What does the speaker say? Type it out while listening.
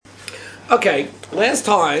Okay, last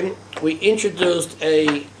time we introduced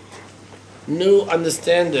a new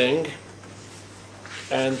understanding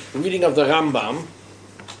and reading of the Rambam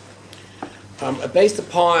based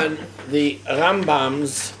upon the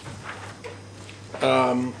Rambam's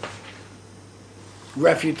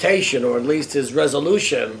refutation, or at least his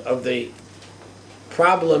resolution of the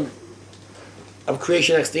problem of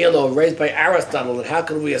creation ex nihilo raised by Aristotle, and how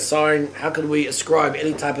can we ascribe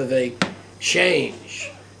any type of a change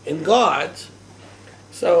in God.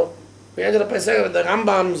 So we ended up by saying that the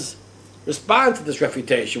Rambam's response to this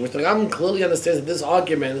refutation, which the Rambam clearly understands that this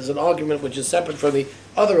argument is an argument which is separate from the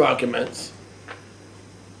other arguments.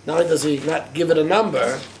 Not only does he not give it a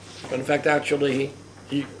number, but in fact actually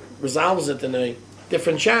he resolves it in a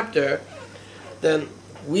different chapter. Then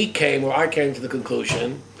I came to the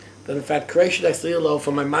conclusion that in fact creation ex nihilo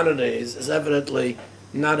for Maimonides is evidently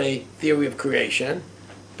not a theory of creation,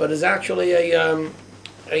 but is actually a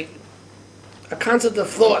concept of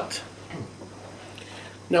thought.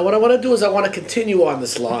 Now what I want to do is I want to continue on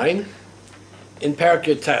this line in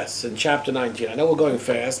Parakut Tes, in chapter 19. I know we're going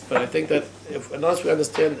fast, but I think that unless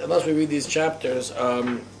we read these chapters,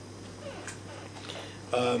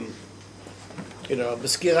 Beskira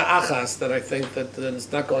Achas, that I think that then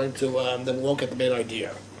it's not going to, then we won't get the main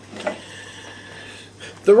idea.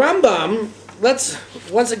 The Rambam, let's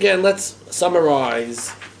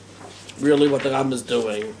summarize really what the Rambam is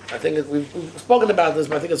doing. I think we've spoken about this,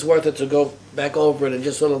 but I think it's worth it to go back over it and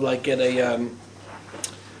just sort of like get an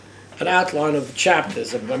outline of the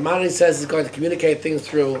chapters. And Maimonides says he's going to communicate things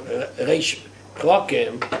through Reish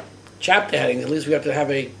Klokim, chapter headings. At least we have to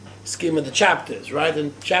have a scheme of the chapters, right?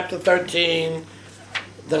 In chapter 13,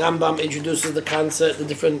 the Rambam introduces the concept, the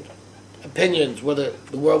different opinions, whether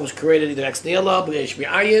the world was created either ex nihilo, b'yesh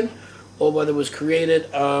mi'ayin, or whether it was created,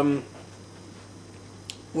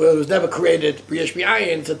 where it was never created, b'yesh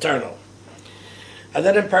mi'ayin, it's eternal. And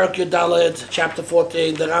then in Parakut Dalet, chapter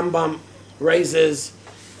 14, the Rambam raises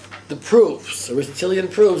the proofs, Aristotelian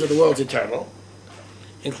proofs, that the world's eternal,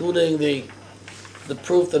 including the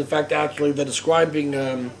proof that in fact actually that describing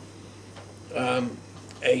a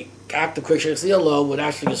act of creation ex nihilo would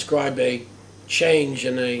actually describe a change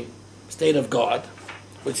in a state of God,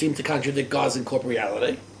 which seemed to contradict God's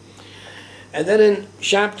incorporeality. And then in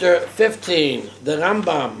chapter 15, the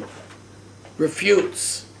Rambam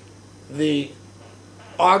refutes the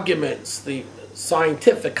arguments, the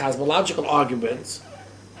scientific, cosmological arguments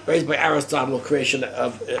raised by Aristotle of creation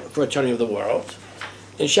for eternity of the world.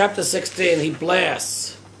 In chapter 16, he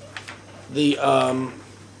blasts the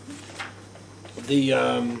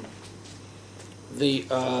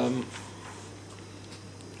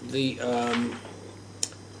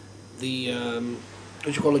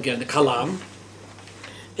Kalam.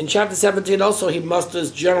 In chapter 17 also he musters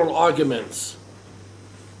general arguments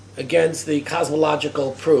against the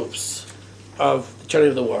cosmological proofs of the eternity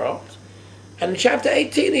of the world. And in chapter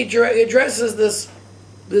 18 he addresses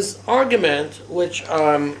this argument which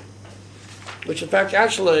in fact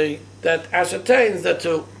actually that ascertains that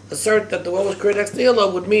to assert that the world was created ex nihilo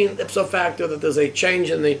would mean ipso facto that there's a change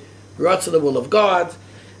in the roots of the will of God.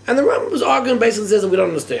 And the Rambam's argument basically says that we don't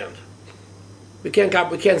understand. We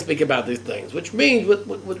can't speak about these things, which means what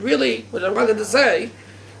I wanted to say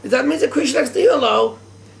is that means that creation ex nihilo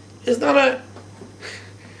is not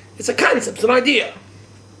it's a concept, it's an idea.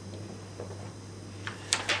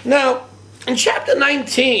 Now, in chapter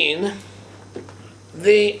 19,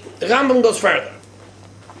 the Rambam goes further.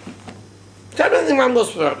 Chapter 19, Rambam goes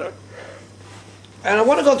further. And I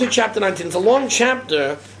want to go through chapter 19. It's a long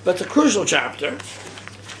chapter, but it's a crucial chapter,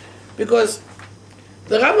 because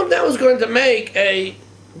the Rambam now is going to make a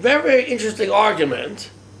very, very interesting argument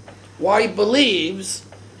why he believes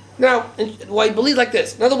like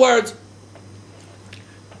this. In other words,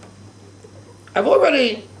 I've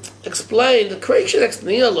already explained the creation ex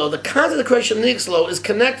nihilo, the concept of creation ex nihilo is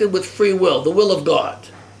connected with free will, the will of God.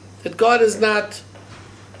 That God is not,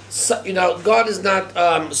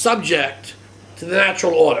 subject to the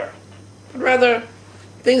natural order, but rather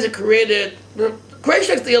things are created.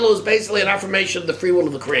 Creation ex nihilo is basically an affirmation of the free will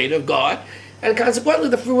of the Creator, of God, and consequently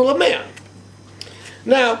the free will of man.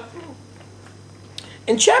 Now,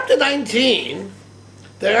 in chapter 19,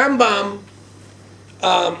 the Rambam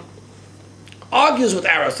argues with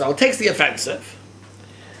Aristotle, takes the offensive,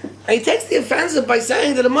 and he takes the offensive by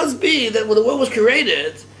saying that it must be that when the world was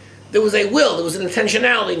created, there was a will, there was an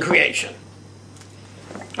intentionality in creation.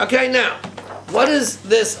 Okay, now, what is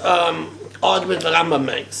this argument that Rambam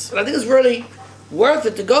makes? And I think it's really worth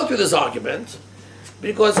it to go through this argument,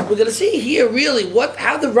 because we're going to see here really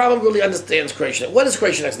how the Rambam really understands creation. What is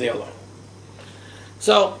creation ex nihilo?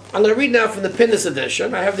 So I'm going to read now from the Pinnis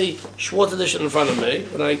edition. I have the Schwartz edition in front of me.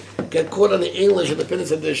 When I get caught on the English of the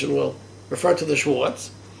Pinnis edition, we'll refer to the Schwartz.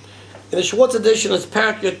 In the Schwartz edition, it's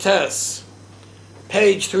Parak Yotes,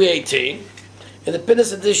 page 318. In the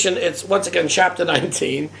Pinnis edition, it's once again chapter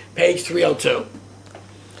 19, page 302.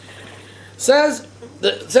 Says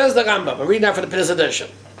the Rambam, I'm reading now from the Pinnis edition.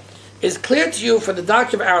 It's clear to you from the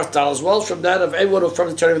doctrine of Aristotle, as well as from that of everyone who affirms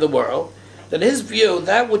the eternity of the world, that in his view,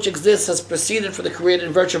 that which exists has proceeded from the created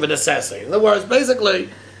in virtue of a necessity. In other words, basically,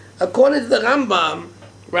 according to the Rambam,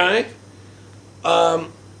 right, the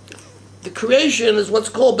creation is what's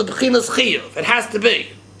called b'bechinas chiyuv. It has to be.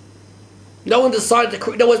 No one decided to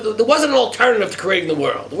create. There wasn't an alternative to creating the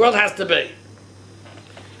world. The world has to be.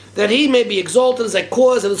 That he may be exalted as a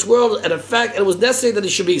cause in this world and effect, and it was necessary that he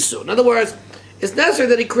should be so. In other words, it's necessary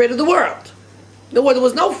that he created the world. In other words, there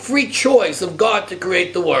was no free choice of God to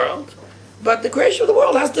create the world, but the creation of the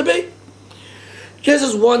world has to be. Just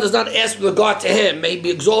as one does not ask with regard to him, may be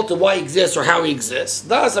exalted why he exists or how he exists.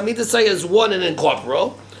 Thus, I mean to say, is one and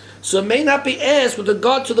incorporeal. So it may not be asked with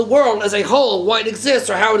regard to the world as a whole why it exists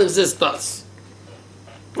or how it exists thus.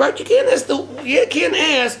 Right? You can't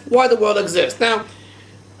ask why the world exists. Now,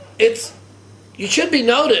 it should be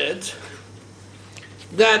noted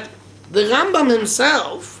that the Rambam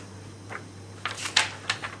himself,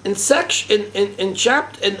 in section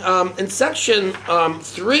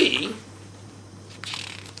 3,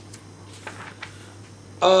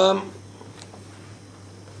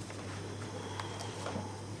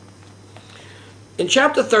 in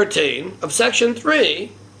chapter 13 of section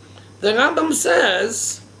 3, the Rambam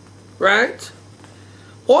says, right,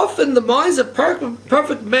 often the minds of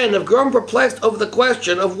perfect men have grown perplexed over the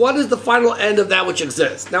question of what is the final end of that which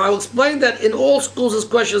exists. Now I will explain that in all schools this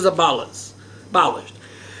question is abolished.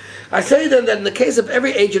 I say then that in the case of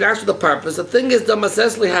every age it acts with a purpose, the thing is done must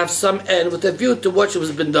necessarily have some end with a view to what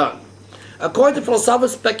has been done. According to philosophical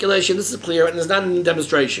speculation, this is clear and is not a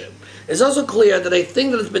demonstration. It's also clear that a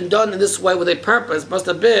thing that has been done in this way with a purpose must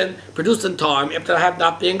have been produced in time after have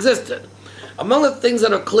not been existed. Among the things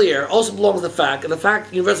that are clear also belongs the fact, and the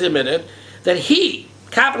fact universally admitted, that he,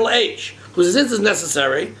 capital H, whose existence is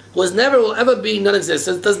necessary, who has never will ever be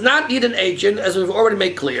non-existent, does not need an agent, as we've already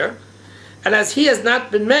made clear, and as he has not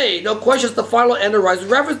been made, no questions the final end arises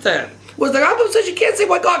with reference to him. Whereas the Rambam says you can't say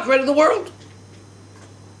why God created the world.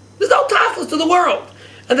 There's no tachlis to the world.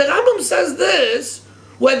 And the Rambam says this,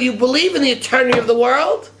 whether you believe in the eternity of the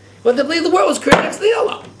world, whether you believe the world was created ex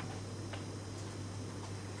nihilo.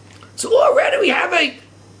 So already we have an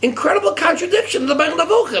incredible contradiction in the Bein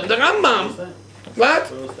Levuchim. The Rambam,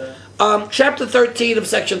 what? Chapter 13 of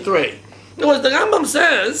section 3. In other words, the Rambam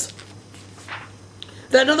says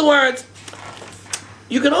that, in other words,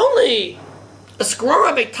 you can only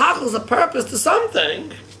ascribe a tachlis, a purpose to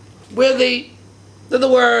something where in other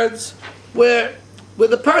words, where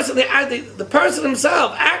the person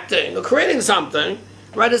himself acting or creating something,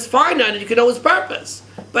 right, is finite and you can know his purpose.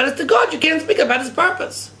 But as to God, you can't speak about his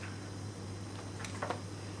purpose.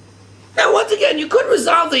 Now, once again, you could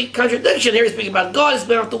resolve the contradiction. Here he's speaking about God, he's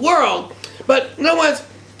speaking about the world. But, in other words,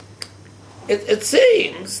 it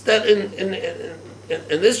seems that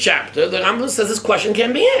in this chapter, the Rambam says this question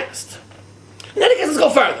can be asked. In any case, let's go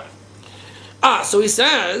further. So he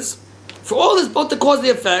says, for all this, both the cause and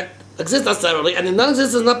the effect exist necessarily, and the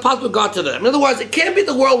non-existence is not possible with God to them. In other words, it can't be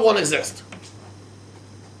the world won't exist.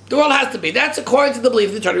 The world has to be. That's according to the belief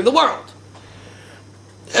of the eternity of the world.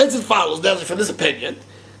 As it follows, therefore, from this opinion,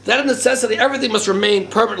 that of necessity everything must remain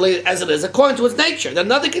permanently as it is, according to its nature. That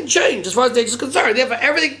nothing can change as far as nature is concerned. Therefore,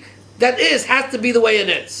 everything that is has to be the way it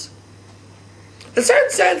is. In a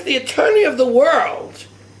certain sense, the eternity of the world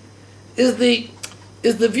is the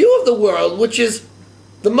view of the world which is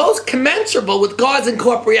the most commensurable with God's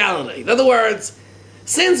incorporeality. In other words,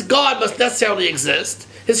 since God must necessarily exist,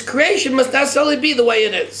 his creation must necessarily be the way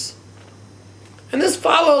it is. And this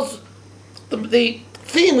follows the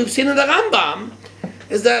theme we've seen in the Rambam,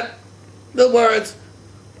 is that, in other words,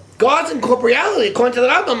 God's incorporeality, according to the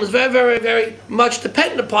Rambam, is very, very, very much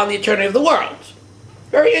dependent upon the eternity of the world.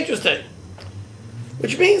 Very interesting.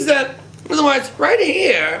 Which means that, in other words, right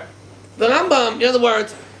here, the Rambam, in other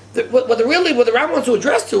words, what the Rambam wants to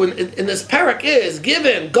address to in this parak is,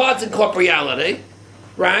 given God's incorporeality,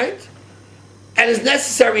 right, and his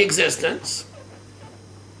necessary existence,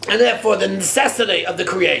 and therefore the necessity of the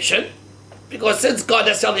creation, because since God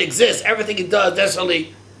necessarily exists, everything he does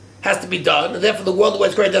necessarily has to be done, and therefore the world the way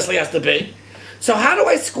it's created necessarily has to be. So how do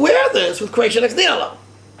I square this with creation ex nihilo?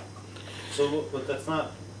 So, but that's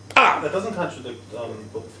not... that doesn't contradict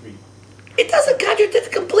book 3. It doesn't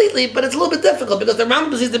contradict completely, but it's a little bit difficult because the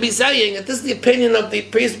Rambam seems to be saying that this is the opinion of the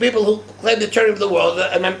previous people who claim the eternity of the world,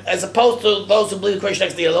 as opposed to those who believe the creation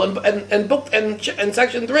ex nihilo. And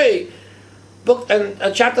section 3, book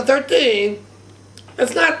and chapter 13,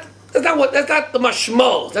 that's not the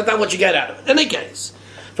mashmos. That's not what you get out of it. In any case,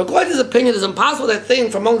 for according to his opinion, it's impossible that thing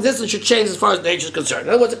from long distance should change as far as nature is concerned.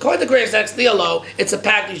 In other words, according to creation ex nihilo, it's a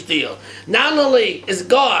package deal. Not only is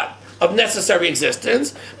God of necessary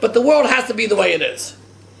existence, but the world has to be the way it is.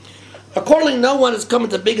 Accordingly, no one is coming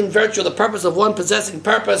to being in virtue of the purpose of one possessing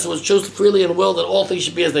purpose who has chosen freely and will that all things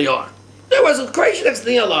should be as they are. In other words, creation ex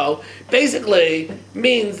nihilo basically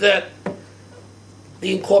means that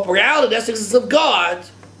the incorporeality, the essence of God,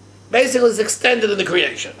 basically is extended in the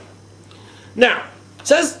creation. Now,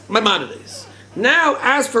 says Maimonides, now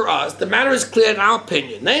as for us, the matter is clear in our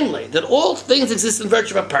opinion, namely, that all things exist in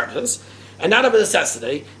virtue of a purpose, and not of a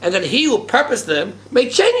necessity, and that he who purposed them may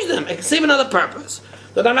change them and conceive another purpose,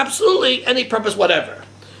 though not absolutely any purpose whatever.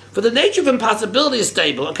 For the nature of impossibility is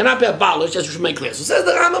stable and cannot be abolished, as we should make clear. So says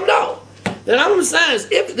the Rambam, no. The Rambam says,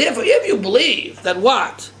 if you believe that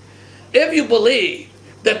what? If you believe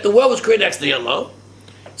that the world was created ex nihilo,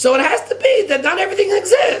 so it has to be that not everything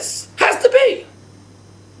exists. Has to be.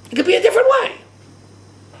 It could be a different way.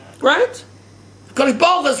 Right? Because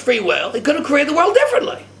both has free will, he could have created the world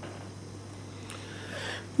differently.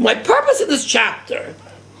 My purpose in this chapter,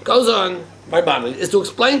 goes on my body, is to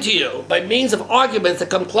explain to you, by means of arguments that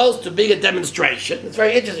come close to being a demonstration. It's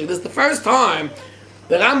very interesting. This is the first time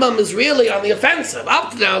the Rambam is really on the offensive.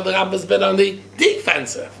 Up to now, the Rambam has been on the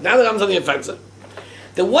defensive. Now the Rambam's on the offensive.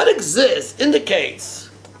 That what exists indicates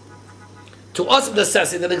to us of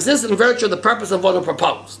necessity that exists in virtue of the purpose of what who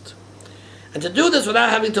proposed. And to do this without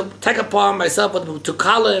having to take upon myself to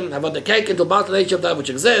call him, have undertaken to about the nature of that which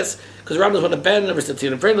exists, because Rambam is one abandon every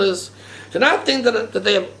sitting and friendless. So now think that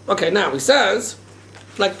they have. Okay, now he says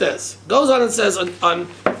like this. Goes on and says on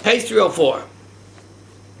page 304.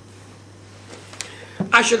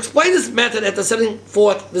 I should explain this method after setting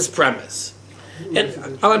forth this premise.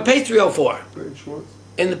 And on page 304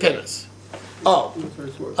 in the pinnace.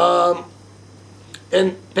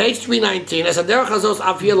 In page 319,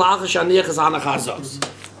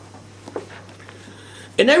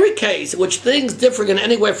 in every case in which things differing in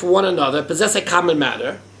any way from one another possess a common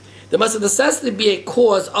matter, there must of necessity be a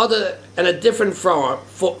cause other and a different from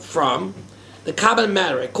the common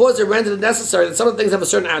matter. A cause that renders it necessary that some of the things have a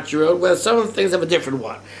certain attribute, whereas some of the things have a different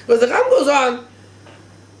one. Because the Rambam goes on,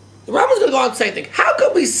 the Rambam is going to go on saying, how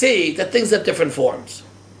can we see that things have different forms?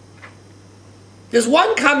 There's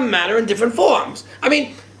one common matter in different forms. I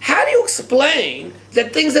mean, how do you explain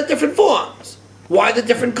that things have different forms? Why the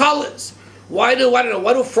different colors? Why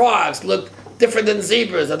do frogs look different than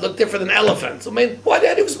zebras that look different than elephants? I mean, how do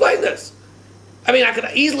you explain this? I mean, I could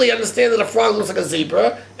easily understand that a frog looks like a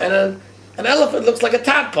zebra and an elephant looks like a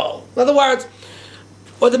tadpole. In other words,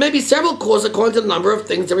 or there may be several causes according to the number of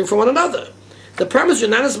things differing from one another. The premise is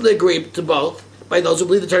unanimously agreed to both by those who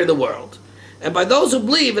believe the eternity of the world, and by those who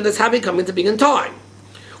believe in its having come into being in time.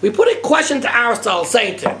 We put a question to Aristotle,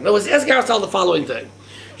 saying to him, in other words, asking Aristotle the following thing.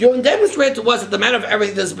 You have demonstrated to us that the matter of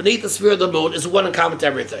everything that is beneath the sphere of the moon is one in common to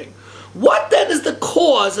everything. What then is the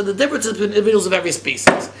cause of the differences between individuals of every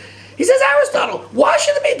species? He says, Aristotle, why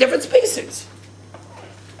should there be different species?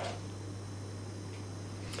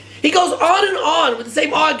 He goes on and on with the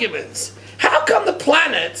same arguments. How come the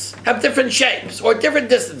planets have different shapes or different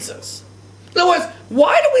distances? In other words,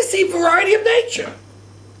 why do we see variety of nature?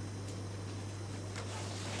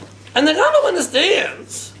 And the Rambam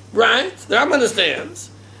understands, right? The Rambam understands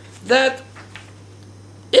that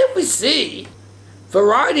if we see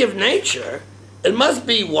variety of nature, it must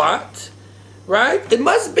be what? Right? It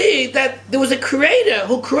must be that there was a creator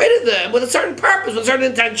who created them with a certain purpose, with a certain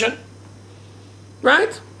intention.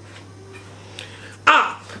 Right?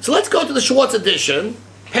 So let's go to the Schwartz edition,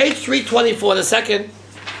 page 324, the second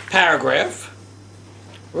paragraph,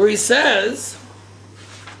 where he says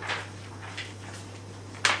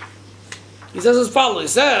as follows. He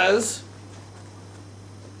says,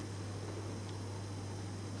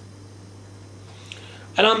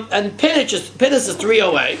 and Pinnis is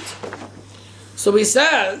 308. So he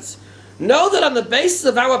says, know that on the basis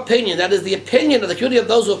of our opinion, that is the opinion of the community of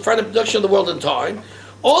those who affirm the production of the world in time,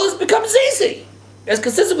 all this becomes easy. It's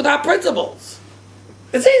consistent with our principles.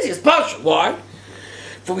 It's easy, it's partial. Why?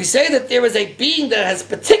 For we say that there is a being that has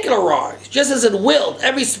particularized, just as it willed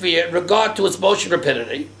every sphere in regard to its motion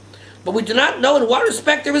rapidity, but we do not know in what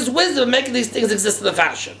respect there is wisdom in making these things exist in the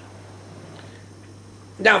fashion.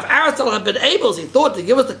 Now, if Aristotle had been able, as he thought, to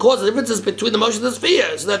give us the cause of the differences between the motion of the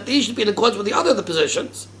spheres, so that these should be in accordance with the other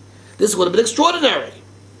positions, this would have been extraordinary.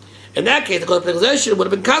 In that case, the conceptualization would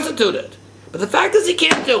have been constituted. But the fact is he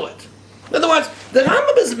can't do it. In other words, the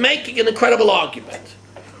Rambam is making an incredible argument.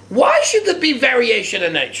 Why should there be variation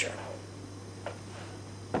in nature?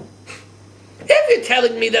 If you're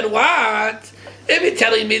telling me that what? If you're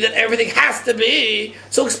telling me that everything has to be,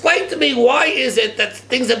 so explain to me why is it that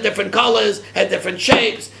things have different colors, have different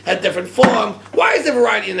shapes, have different forms? Why is there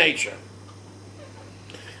variety in nature?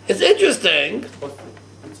 It's interesting.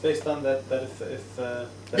 It's based on that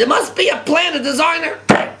there must be a plan, a designer.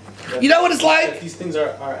 You know what it's like? These things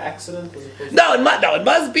are accident as opposed No, it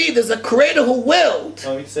must be there's a creator who willed.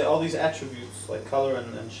 No, we'd say all these attributes like color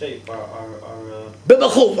and shape are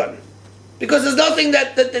B'mechuvan. Because there's nothing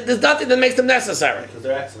that makes them necessary. Because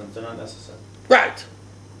they're accidents, they're not necessary. Right.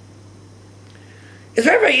 It's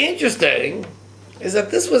very, very interesting is that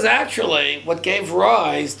this was actually what gave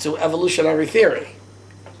rise to evolutionary theory.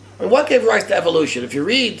 And what gave rise to evolution? If you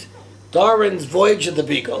read Darwin's Voyage of the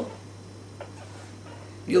Beagle,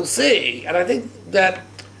 you'll see, and I think that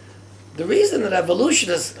the reason that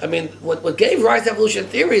what gave rise to evolution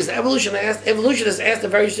theory is that evolutionists asked a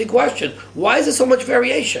very interesting question. Why is there so much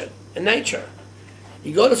variation in nature?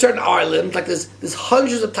 You go to certain islands, like there's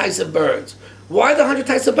hundreds of types of birds. Why are there 100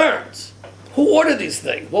 types of birds? Who ordered these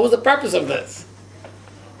things? What was the purpose of this?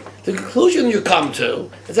 The conclusion you come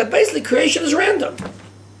to is that basically creation is random.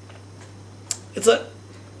 It's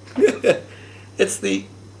the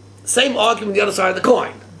same argument on the other side of the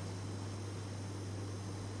coin.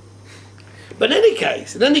 But in any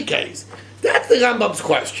case, that's the Rambam's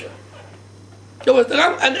question.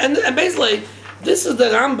 And basically, this is the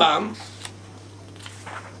Rambam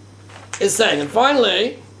is saying. And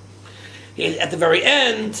finally, at the very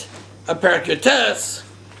end of Perek Yotes,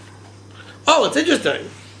 it's interesting.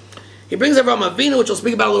 He brings up Rambam Avinu, which we'll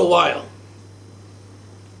speak about in a little while.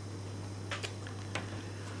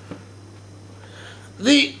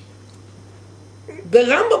 The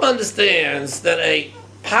Rambam understands that a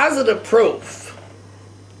positive proof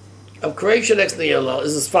of creation ex nihilo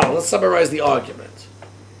is as follows. Let's summarize the argument.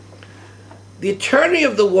 The eternity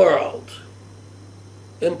of the world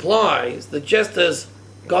implies that just as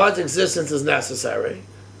God's existence is necessary,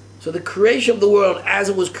 so the creation of the world as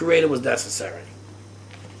it was created was necessary.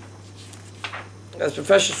 As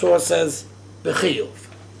Professor Shaw says, b'chiyuv.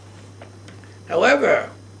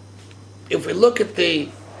 However, if we look at the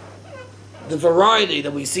variety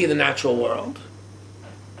that we see in the natural world,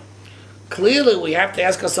 clearly we have to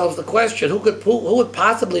ask ourselves the question, who would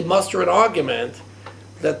possibly muster an argument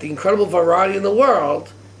that the incredible variety in the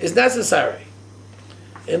world is necessary?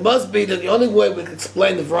 It must be that the only way we can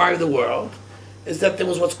explain the variety of the world is that there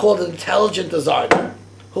was what's called an intelligent designer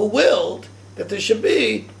who willed that there should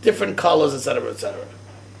be different colors, etc., etc.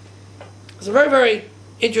 It's a very, very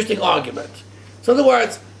interesting argument. So in other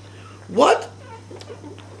words, what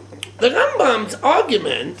the Rambam's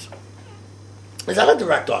argument is not a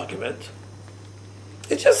direct argument.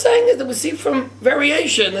 It's just saying that we see from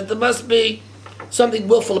variation that there must be something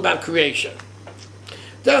willful about creation.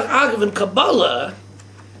 The argument in Kabbalah,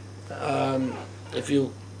 if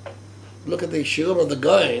you look at the Shiur of the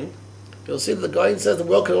Gaon, you'll see that the Gaon says the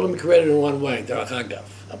world can only be created in one way. Derech Hagav,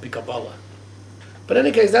 al pi Kabbalah. But in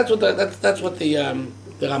any case, that's what the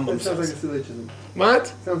Rambam says. Sounds like a syllogism. What?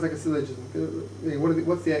 Sounds like a syllogism.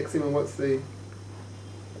 What's the axiom and what's the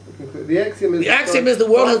conclusion? The axiom is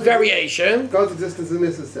the world has variation. God's existence is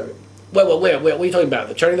necessary. Where? What are you talking about?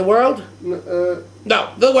 The turning of the world?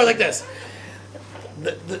 No, the world like this.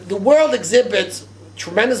 The world exhibits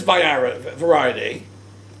tremendous variety,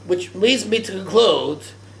 which leads me to conclude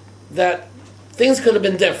that things could have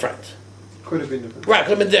been different. Could have been different. Right,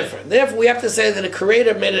 could have been different. Therefore, we have to say that a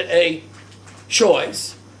creator made a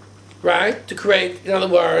choice, right, to create, in other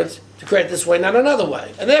words, to create this way, not another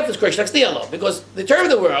way. And therefore, it's creation ex nihilo, because the term of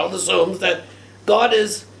the world assumes that God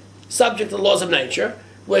is subject to the laws of nature,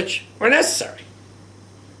 which are necessary.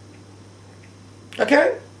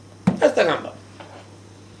 Okay? That's the Rambam.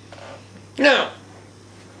 Now,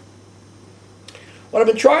 what I've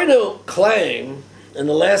been trying to claim in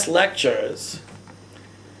the last lectures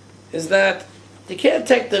is that you can't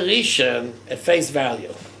take the Rishon at face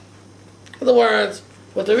value. In other words,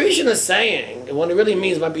 what the Rishon is saying, and what it really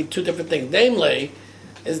means might be two different things. Namely,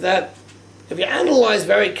 is that if you analyze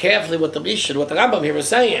very carefully what the Rambam here is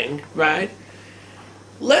saying, right,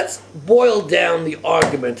 let's boil down the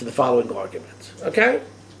argument to the following argument, okay?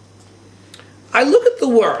 I look at the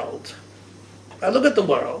world,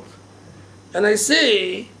 and I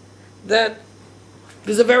see that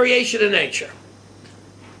there's a variation in nature.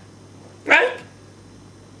 Right?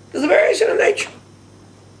 There's a variation in nature.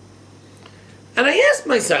 And I ask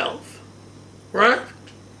myself, right?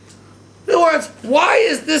 other words, why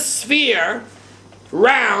is this sphere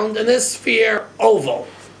round and this sphere oval?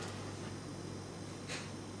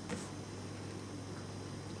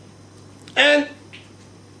 And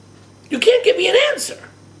you can't give me an answer.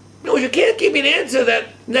 No, you can't give me an answer that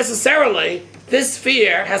necessarily this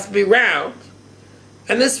sphere has to be round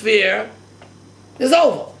and this sphere is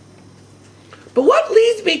oval. But what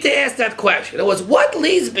leads me to ask that question? In other words, what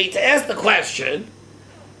leads me to ask the question,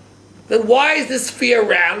 then why is this sphere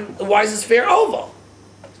round and why is this sphere oval?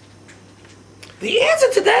 The answer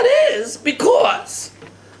to that is because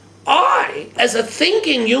I, as a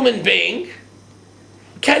thinking human being,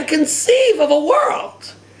 can conceive of a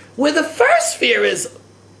world where the first sphere is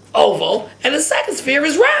oval and the second sphere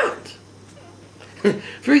is round.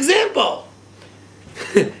 For example,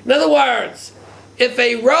 in other words, if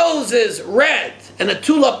a rose is red and a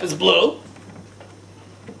tulip is blue,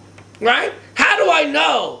 right? How do I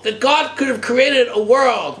know that God could have created a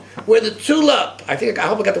world where the tulip, I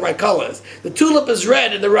hope I got the right colors, the tulip is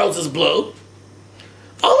red and the rose is blue?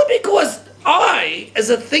 Only because I,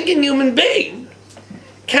 as a thinking human being,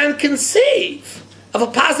 can conceive of a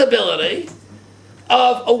possibility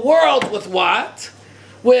of a world with what?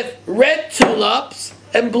 With red tulips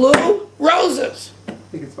and blue roses. I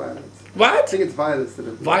think it's violets. What? I think it's violets that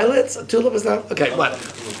are blue. Violets? A tulip is not? Okay, what?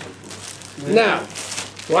 Now,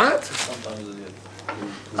 what? Sometimes it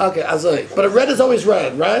is. Okay, Azoi. But a red is always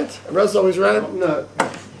red, right? A red is always red? No,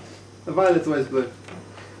 the violet's always blue.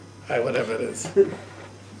 Alright, whatever it is.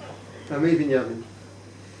 I'm even Yavin.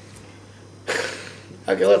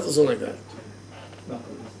 Okay, let's assume like that. No,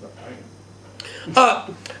 it's not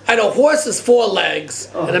right. I know horse has 4 legs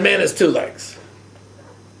and a man has 2 legs.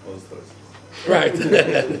 Both first. Right.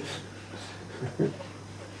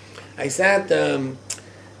 I sat in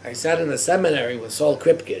a seminary with Saul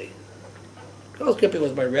Kripke. Saul Kripke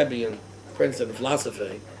was my Rebbe in Princeton in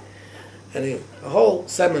philosophy. And a whole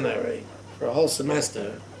seminary, for a whole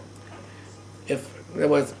semester, if there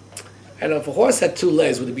was, I don't know, if a horse had 2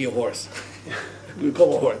 legs, would it be a horse? We would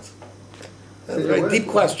call it a horse. That's a very deep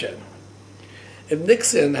question. If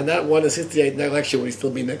Nixon had not won the 68 election, would he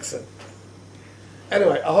still be Nixon?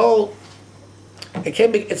 Anyway,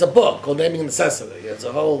 it's a book called Naming Necessity. It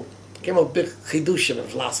came up big chidushim in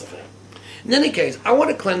philosophy. In any case, I want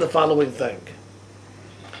to claim the following thing.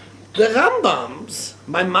 The Rambam's,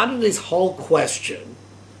 Maimonides' whole question,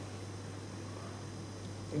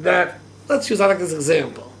 that, let's use that like this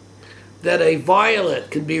example, that a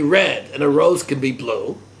violet can be red and a rose can be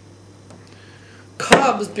blue,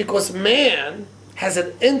 comes because man has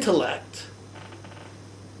an intellect,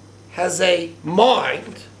 has a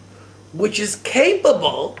mind, which is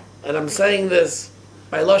capable, and I'm saying this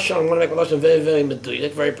by Lashon, I'm going to make my Lashon very, very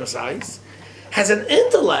meduyak, very precise, has an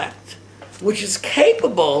intellect which is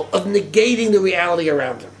capable of negating the reality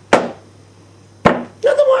around him. In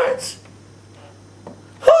other words,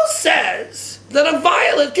 who says that a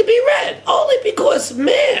violet can be red? Only because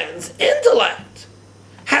man's intellect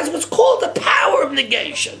has what's called the power of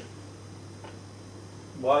negation.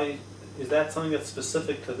 Why is that something that's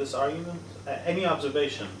specific to this argument? Any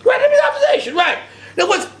observation? Right, any observation, right. In other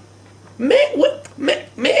words,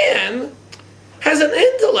 man has an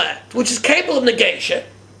intellect which is capable of negation,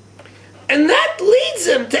 and that leads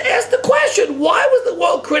him to ask the question, why was the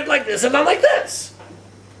world created like this and not like this?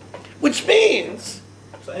 Which means...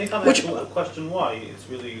 So anytime I ask a question why, it's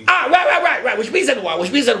really... Right. Which means that what?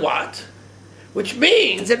 Which means that what? Which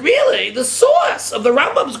means that really the source of the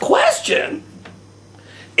Rambam's question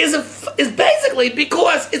is basically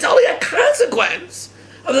because it's only a consequence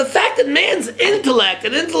of the fact that man's intellect,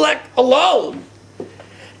 and intellect alone,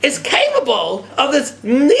 is capable of this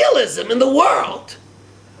nihilism in the world,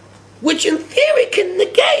 which in theory can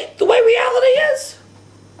negate the way reality is.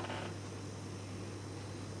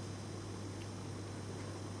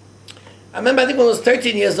 I remember, I think when I was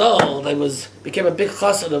 13 years old, I became a big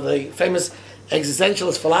chassid of the famous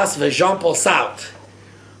existentialist philosopher Jean-Paul Sartre,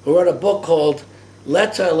 who wrote a book called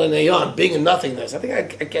Letter L'Neyon, Being in Nothingness. I think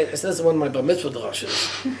I said this in one of my bar mitzvah drushes.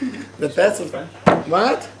 The best of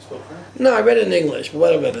what? No, I read it in English, but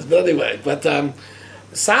whatever it is. But anyway,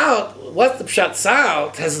 Sartre, what's the pshat?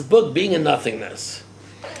 Sartre has his book Being in Nothingness,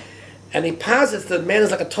 and he posits that man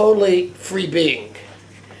is like a totally free being,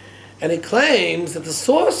 and he claims that the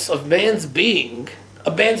source of man's being,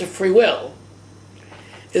 of man's free will,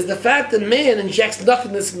 is the fact that man injects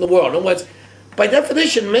nothingness in the world. In other words, by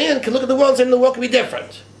definition, man can look at the world and say the world can be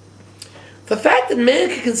different. The fact that man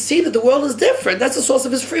can conceive that the world is different, that's the source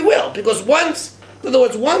of his free will. Because once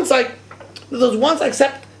I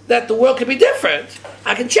accept that the world can be different,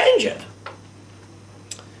 I can change it.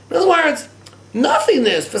 In other words,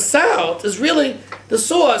 nothingness for Sartre is really the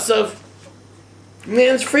source of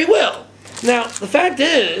man's free will. Now, the fact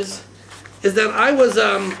is that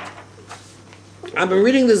I've been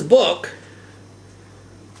reading this book.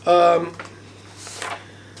 I've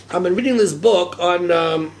been reading this book on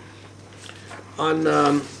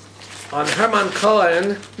Hermann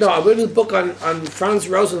Cohen. No, I'm reading this book on Franz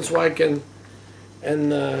Rosenzweig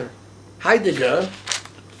and Heidegger,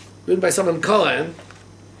 written by someone Cohen.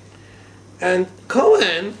 And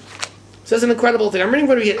Cohen says an incredible thing. I'm reading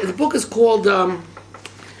what the book is called. The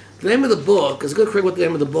name of the book is good. Create what the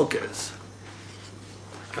name of the book is.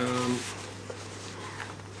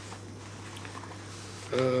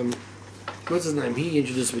 What's his name? He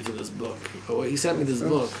introduced me to this book. Oh, he sent me this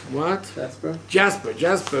book. What? Jasper, if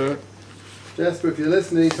you're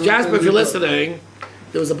listening. Jasper, if you're listening,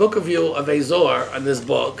 there was a book review of Azor on this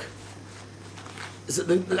book.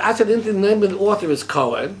 Actually, the name of the author is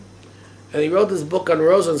Cohen, and he wrote this book on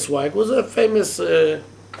Rosenzweig, who was a famous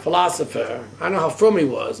philosopher. I don't know how frum he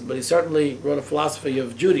was, but he certainly wrote a philosophy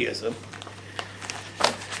of Judaism.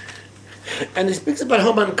 And he speaks about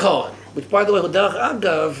Hermann Cohen, which, by the way, Derech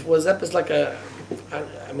Agav was like a.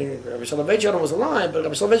 I mean, Rabbi Soloveitchik was alive, but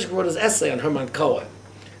Rabbi Soloveitchik wrote his essay on Hermann Cohen.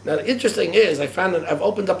 Now, the interesting is, I found that I've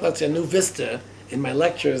opened up, let's say, a new vista in my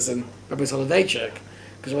lectures in Rabbi Soloveitchik,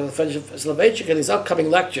 because when Soloveitchik in his upcoming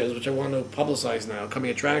lectures, which I want to publicize now, coming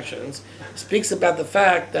attractions, speaks about the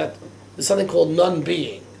fact that there's something called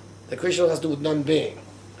non-being. The Krishna has to do with non-being.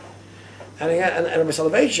 And Rabbi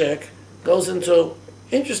Soloveitchik goes into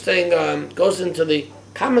the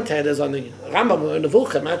commentators on the Rambam and the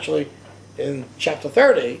Nevuchim, actually in chapter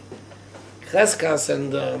 30, Cheskas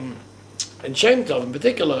and Shem Tov in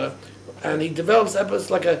particular, and he develops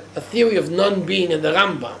like a theory of non-being in the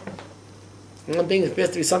Rambam. Non-being appears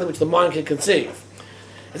to be something which the mind can conceive.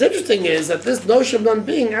 What's interesting is that this notion of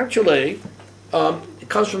non-being actually it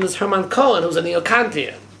comes from this Hermann Cohen, who's a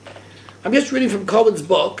neo-Kantian. I'm just reading from Cohen's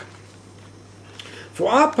book. For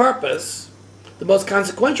our purpose, the most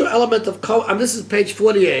consequential element of Cohen, and this is page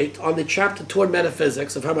 48 on the chapter toward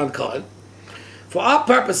metaphysics of Hermann Cohen. For our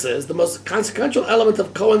purposes, the most consequential element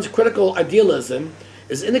of Cohen's critical idealism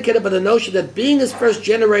is indicated by the notion that being is first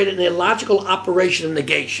generated in a logical operation of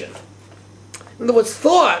negation. In other words,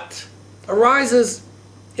 thought arises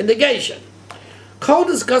in negation. Cohen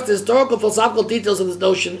discussed the historical philosophical details of this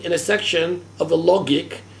notion in a section of the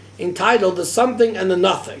Logik entitled The Something and the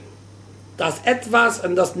Nothing, Das Etwas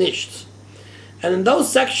and das Nichts. And in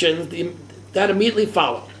those sections that immediately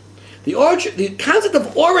follow. The concept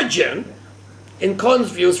of origin, in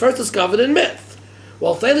Cohen's view, is first discovered in myth,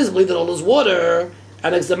 while Thales believed that all is water,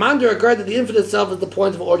 and Examander agreed that the infinite itself is the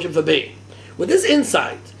point of origin for being. With this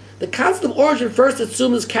insight, the concept of origin first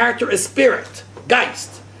assumes its character as spirit,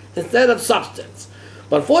 Geist, instead of substance.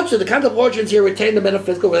 But unfortunately, the concept of origins here retained the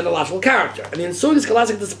metaphysical and the logical character. And the ensuing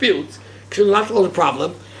scholastic disputes, concerning the logical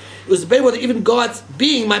problem, it was debated whether even God's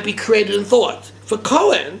being might be created in thought. For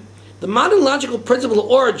Cohen, the modern logical principle of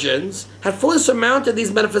origins had fully surmounted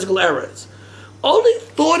these metaphysical errors. Only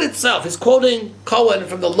thought itself, he's quoting Cohen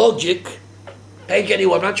from the Logik, page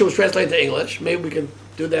 81, I'm not sure it was translated to English, maybe we can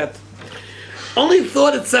do that. Only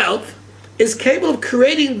thought itself is capable of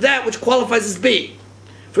creating that which qualifies as being.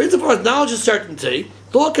 For insofar as knowledge is certainty,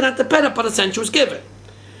 thought cannot depend upon a sensuous given.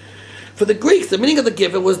 For the Greeks, the meaning of the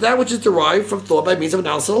given was that which is derived from thought by means of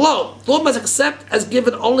analysis alone. Thought must accept as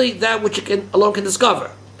given only that which it alone can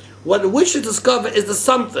discover. What it wishes to discover is the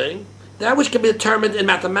something, that which can be determined in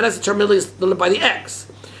mathematics determinedly is delivered by the X.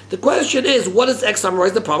 The question is, what does X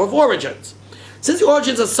summarize the problem of origins? Since the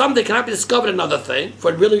origins of something cannot be discovered in another thing,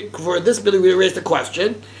 for this really raised the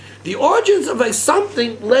question, the origins of a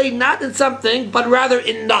something lay not in something, but rather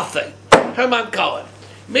in nothing. Hermann Cohen.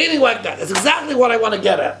 Meaning like that. That's exactly what I want to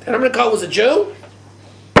get at. Hermann Cohen was a Jew.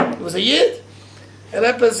 He was a Yid. And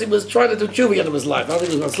he was trying to do tshuva at the end of his life. I don't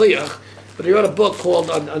think he was a Masliach. But he wrote a book called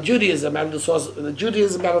on Judaism, and the source of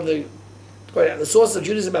Judaism out of the source of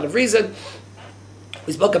Judaism out of reason.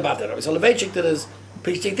 He spoke about that. So Soloveitchik did his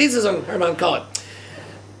PhD thesis on Hermann Cohen.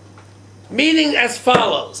 Meaning as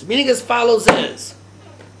follows. Meaning as follows is,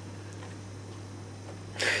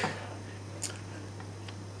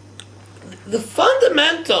 the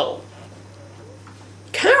fundamental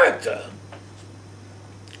character,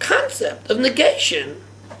 concept of negation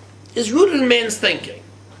is rooted in man's thinking.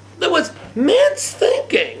 In other words, man's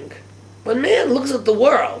thinking, when man looks at the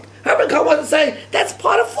world, Hermann Cohen wants to say, that's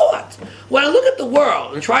part of thought. When I look at the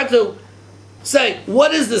world and try to say,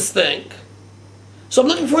 what is this thing? So I'm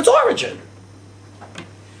looking for its origin.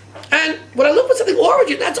 And when I look for something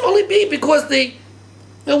origin, that's only because in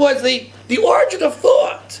other words, the origin of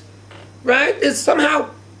thought, right, is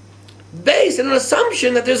somehow based on an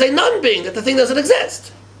assumption that there's a non-being, that the thing doesn't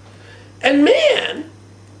exist. And man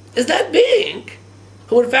is that being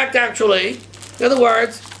who, in fact, actually, in other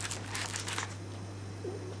words,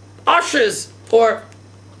 ushers or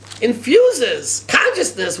infuses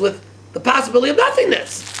consciousness with the possibility of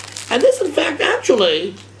nothingness. And this, in fact,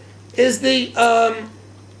 actually is the,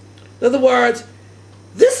 in other words,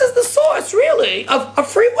 this is the source, really, of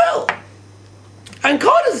free will. And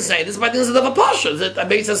Cohen doesn't say this by the instance of a pasha that I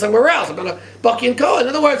may say somewhere else. I'm going to Bucky and Cohen. In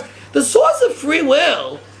other words, the source of free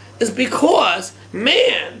will is because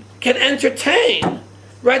man can entertain,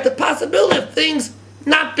 right, the possibility of things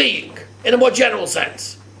not being, in a more general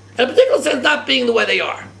sense. In a particular sense, not being the way they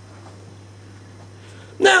are.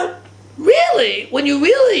 Now, really, when you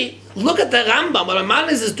really look at the Rambam, what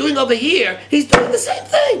Maimonides is doing over here, he's doing the same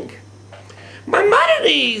thing.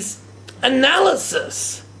 Maimonides'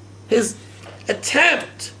 analysis, his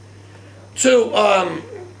attempt to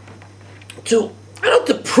not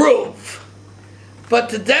to prove, but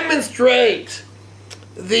to demonstrate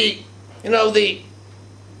the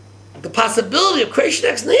possibility of creation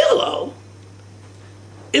ex nihilo,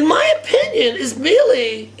 in my opinion, is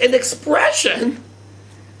merely an expression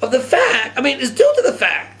of the fact, is due to the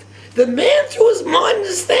fact that man through his mind and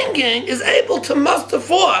his thinking is able to muster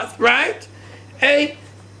forth, right, a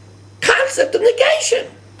concept of negation,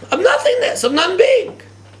 of nothingness, of non-being.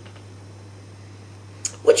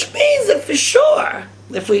 Which means that for sure,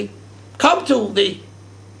 if we come to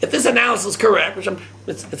if this analysis is correct, which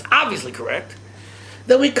it's obviously correct,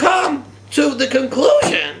 then we come to the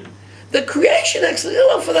conclusion that creation ex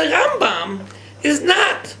nihilo for the Rambam is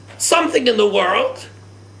not something in the world,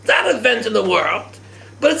 not an event in the world,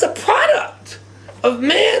 but it's a product of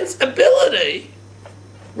man's ability,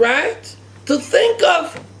 right, to think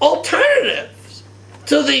of alternatives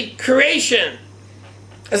to the creation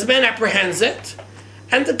as man apprehends it,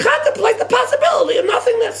 and to contemplate the possibility of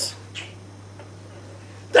nothingness.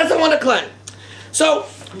 That's what I want to claim. So,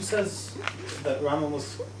 who says that Rambam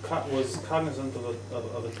was cognizant of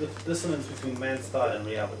the dissonance between man's thought and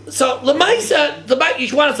reality? So Lemaisa,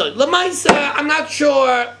 I'm not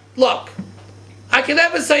sure. Look, I can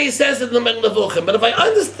never say he says it in the Megnevuchim, but if I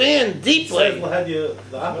understand deeply, he said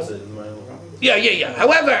the opposite in the Megnevuchim. Yeah.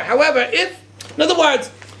 However, in other words,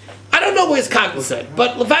 I don't know where he's cognizant,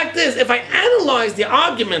 but the fact is, if I analyze the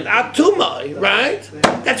argument atumai, right,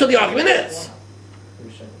 that's what the argument is,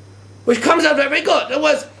 which comes out very good. In other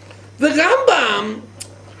words, the Rambam,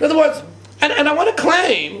 in other words, and I want to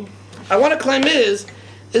claim is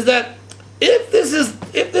that if this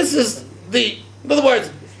is the, in other words,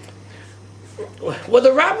 well, the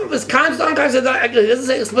Rambam is conscious, unconscious. He doesn't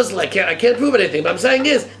say explicitly. I can't prove anything. But I'm saying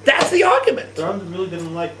is that's the argument. The Rambam really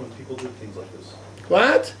didn't like when people did things like this.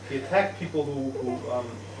 What? He attacked people who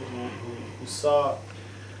saw.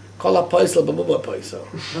 Call up Paisel, b'mubah Paisel.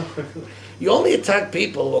 You only attack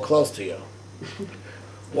people who are close to you.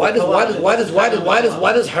 Why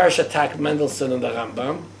does Hirsch attack Mendelssohn and the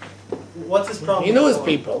Rambam? What's his problem? He knew his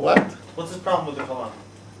people. What? What's his problem with the Kalam,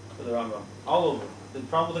 with the Rambam? All over. The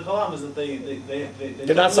problem with the Kalam is that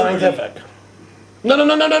they're not scientific. No.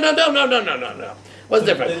 What's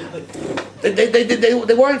different?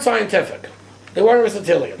 They weren't scientific. They weren't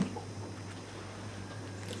Aristotelian.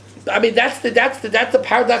 That's the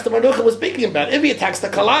paradox that Manucha was speaking about. If he attacks the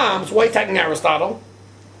Kalams, why attacking Aristotle?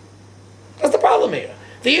 That's the problem here.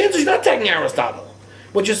 The answer is not attacking Aristotle.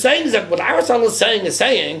 What you're saying is that what Aristotle is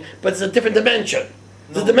saying, but it's a different dimension.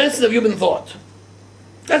 It's a dimension of human thought.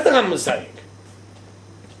 That's what I'm saying.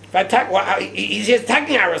 He's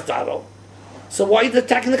attacking Aristotle. So why is he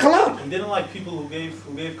attacking the Kalam? He didn't like people who gave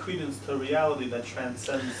credence to a reality that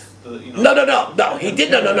transcends the. No. He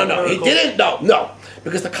didn't. No.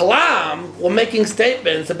 Because the Kalam were making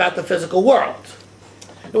statements about the physical world.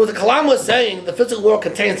 What the Kalam was saying, the physical world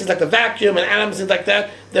contains things like the vacuum and atoms, things like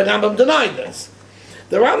that. The Rambam denied this.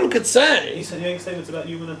 The Rambam could say. He said making statements about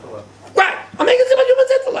human intellect. Right. I'm making statements about human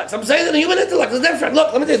intellect. I'm saying that the human intellect is different.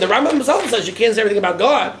 Look, let me tell you, the Rambam himself says you can't say everything about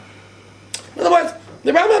God. In other words,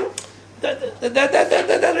 the Rambam. That's the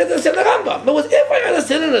Rambam. But if I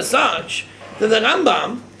understand it as such, that the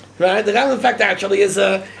Rambam, right? The Rambam, in fact, actually is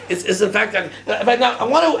in fact. Now, I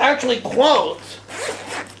want to actually quote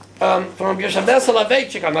from Yeshaber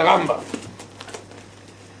Soloveitchik on the Rambam.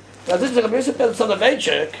 Now, this Yeshaber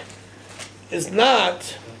Soloveitchik is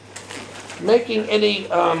not making any.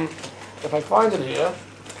 If I find it here,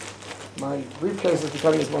 my briefcase is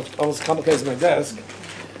becoming almost complicated as my desk.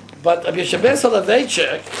 But Yeshaber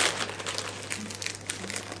Soloveitchik.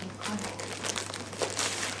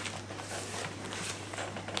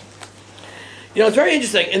 It's very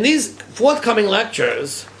interesting. In these forthcoming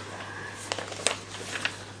lectures,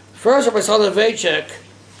 first Rabbi Soloveitchik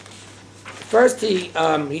First, he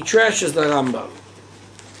trashes the Rambam.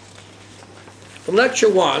 From lecture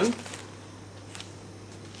 1,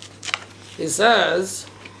 he says,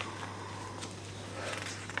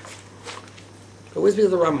 where's the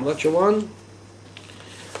Rambam? Lecture 1?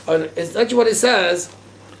 It's actually what he says.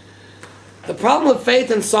 The problem of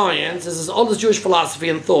faith and science is as old as Jewish philosophy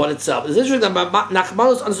and thought itself. It's interesting that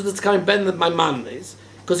Nachmanus understood this coming better than Maimonides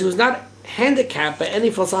because he was not handicapped by any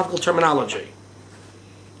philosophical terminology.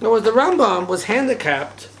 In other words, the Rambam was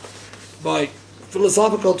handicapped by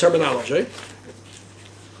philosophical terminology.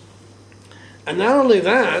 And not only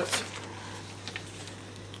that,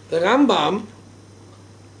 the Rambam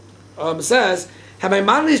says, had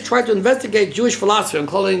Maimonides tried to investigate Jewish philosophy, I'm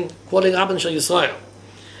quoting Rabban Shel Yisrael,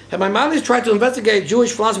 had Maimonides tried to investigate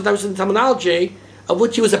Jewish philosophy that was in terminology of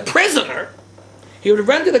which he was a prisoner, he would have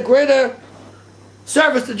rendered a greater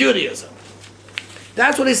service to Judaism.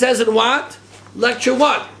 That's what he says in what? Lecture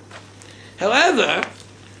 1. However,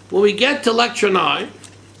 when we get to lecture 9,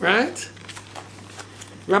 right?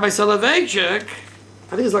 Rabbi Soloveitchik,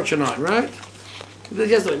 I think it's lecture 9, right?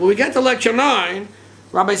 When we get to lecture 9,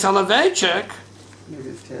 Rabbi Soloveitchik, Maybe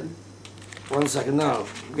it's 10. 1 second, no.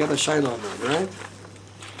 We got the shine on that, right?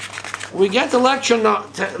 When we get to lecture 9,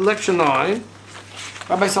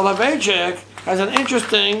 Rabbi Soloveitchik has an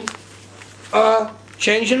interesting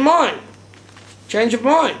change in mind. Change of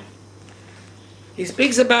mind. He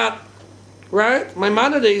speaks about, right?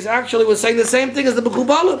 Maimonides actually was saying the same thing as the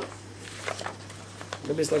Mekubalim.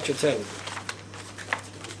 Maybe it's lecture 10.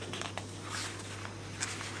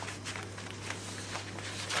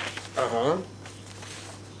 Uh-huh.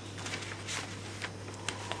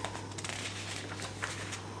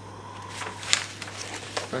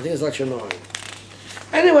 I think it's lecture 9.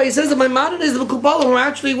 Anyway, he says that Maimonides and the Mekubalim were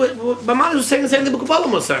actually, Maimonides was saying the same thing the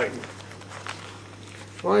Mekubalim was saying.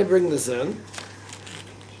 Why I bring this in?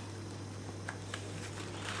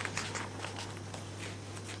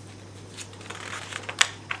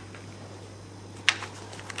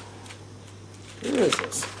 Where is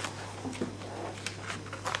this?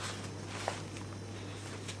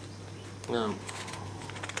 No.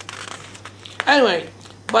 Anyway,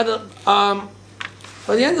 by the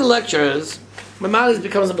end of the lectures, Maimonides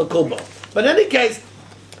becomes a Mekubal. But in any case,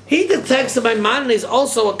 he detects that Maimonides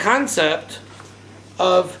also a concept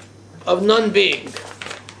of non-being.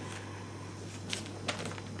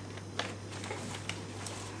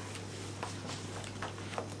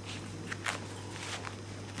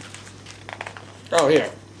 Oh,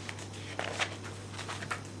 here.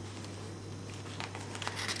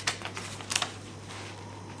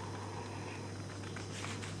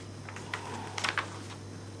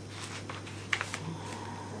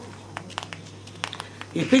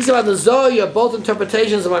 He speaks about the Zohar of both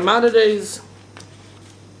interpretations of Maimonides.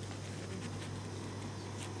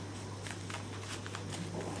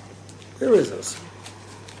 Where is this?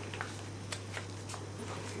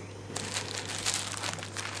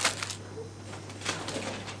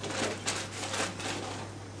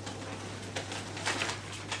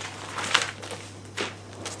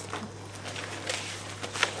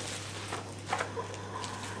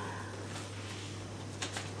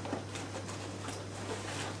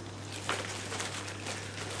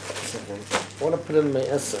 I want to put in my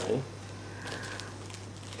essay.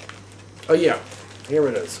 Oh yeah, here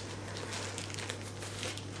it is.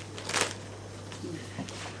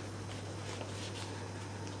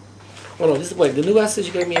 Oh no, this is, wait, the new essay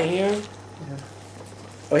you gave me in here? Yeah.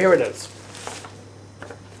 Oh, here it is.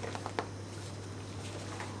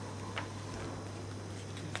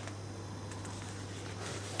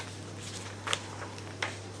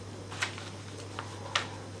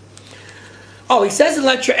 Oh, he says in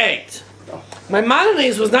lecture 8,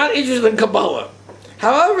 Maimonides was not interested in Kabbalah.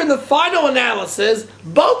 However, in the final analysis,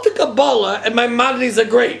 both the Kabbalah and Maimonides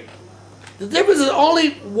agree. The difference is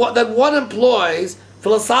only that one employs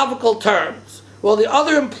philosophical terms, while the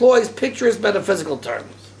other employs picturesque metaphysical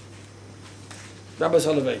terms. Rabbi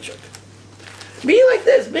Soloveitchik. Meaning like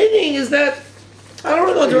this, meaning is that, I don't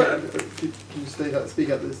know what to... Can you speak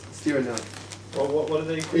up this steering now? Well, what did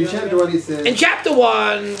they agree In on chapter again? 1 he says... In chapter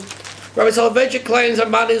 1, Rabbi Soloveitchik claims that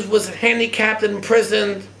Maimonides was handicapped and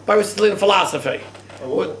imprisoned by Aristotelian philosophy.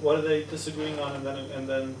 What are they disagreeing on, and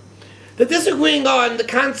then They're disagreeing on the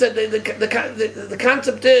concept. The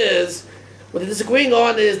concept is, what they're disagreeing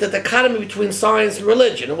on is the dichotomy between science and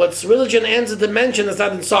religion. And what's religion ends a dimension that's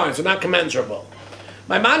not in science, or not commensurable.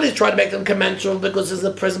 Maimonides tried to make them commensurable because it's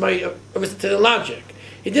a prism by Aristotelian logic.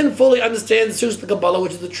 He didn't fully understand the source of the Kabbalah,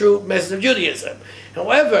 which is the true message of Judaism.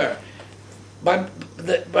 However, Rabbi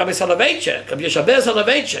Soloveitchik, Rabbi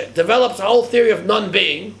Soloveitchik, develops a whole theory of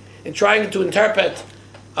non-being in trying to interpret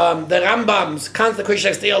the Rambam's consecration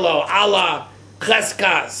ex nihilo, Allah,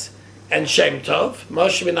 Cheskas, and Shem Tov,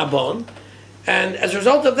 Moshe bin Abon. And as a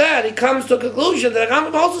result of that, he comes to a conclusion that the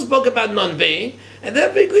Rambam also spoke about non-being, and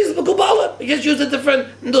therefore he agrees with Kabbalah. He just used a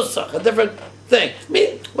different nusach, a different thing. I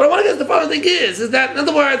mean, what I want to get to the following thing is that, in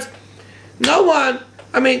other words, no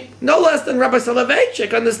less than Rabbi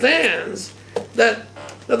Soloveitchik understands that,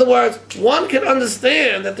 in other words, one can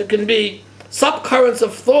understand that there can be subcurrents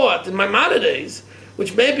of thought in Maimonides,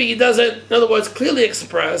 which maybe he doesn't, in other words, clearly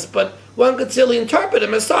express, but one could still interpret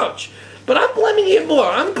him as such. But I'm claiming even more.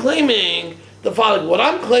 I'm claiming the following. What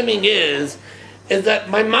I'm claiming is that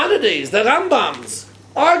Maimonides, the Rambam's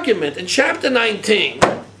argument in chapter 19,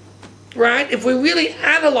 right, if we really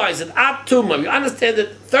analyze it ad tuma, we understand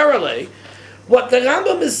it thoroughly, what the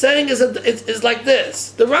Rambam is saying is like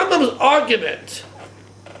this. The Rambam's argument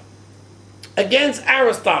against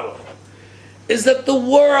Aristotle is that the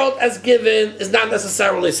world as given is not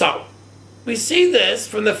necessarily so. We see this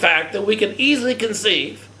from the fact that we can easily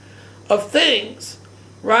conceive of things,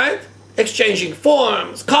 right, exchanging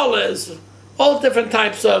forms, colors, all different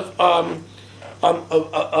types of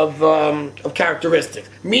characteristics.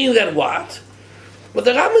 Meaning that what? Well,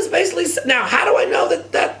 the Rambam is basically now. How do I know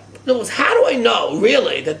that? How do I know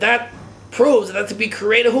really that proves that to be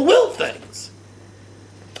creator who will things?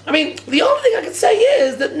 I mean, the only thing I can say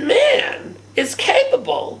is that man is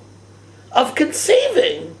capable of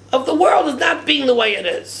conceiving of the world as not being the way it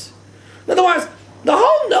is. In other words, the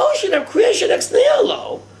whole notion of creation ex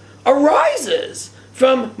nihilo arises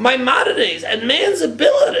from Maimonides and man's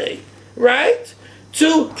ability, right,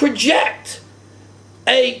 to project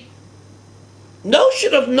a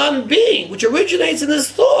notion of non-being, which originates in his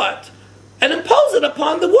thought, and impose it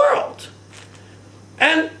upon the world.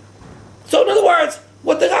 And so, in other words,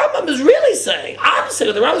 what the Rambam is really saying, obviously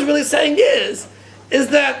what the Rambam is really saying is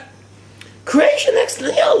that creation ex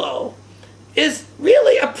nihilo is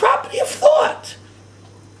really a property of thought,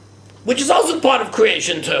 which is also part of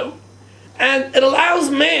creation too. And it allows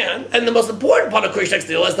man, and the most important part of creation ex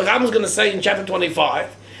nihilo, as the Rambam is going to say in chapter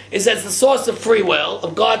 25, is that it's the source of free will,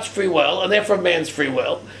 of God's free will, and therefore man's free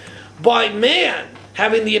will. By man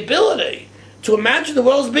having the ability to imagine the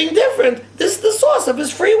world as being different, this is the source of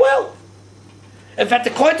his free will. In fact,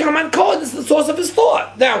 according to Haman Cohen, this is the source of his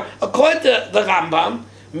thought. Now, according to the Rambam,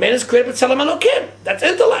 man is created with Tzelem Elokim. That's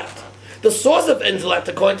intellect. The source of intellect,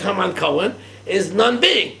 according to Haman Cohen, is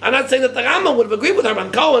non-being. I'm not saying that the Rambam would have agreed with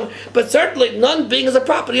Haman Cohen, but certainly non-being is a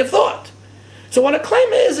property of thought. So what I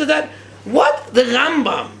claim is that what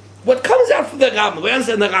comes out from the Rambam, we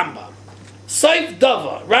understand the Rambam, Seif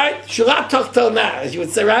Dava, right? Shurat Tochtona, as you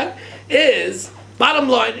would say, right? Bottom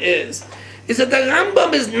line is that the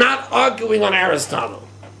Rambam is not arguing on Aristotle.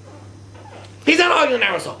 He's not arguing on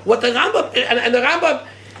Aristotle. What the Rambam, and the Rambam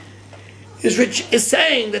is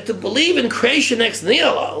saying that to believe in creation ex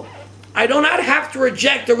nihilo, I do not have to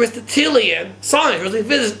reject Aristotelian science, Aristotelian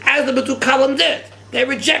physics, as the Batu Kalam did. They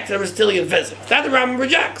rejected Aristotelian physics. That the Rambam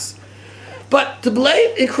rejects. But to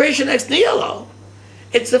believe in creation ex nihilo,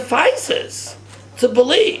 it suffices to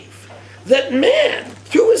believe that man,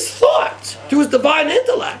 through his thought, through his divine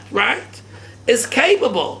intellect, right, is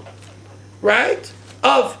capable, right,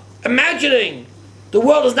 of imagining the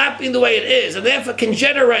world as not being the way it is, and therefore can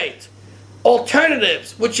generate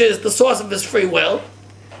alternatives, which is the source of his free will.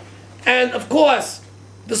 And of course,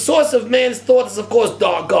 the source of man's thought is, of course,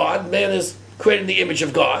 God. Man is created in the image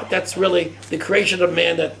of God. That's really the creation of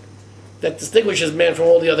man that distinguishes man from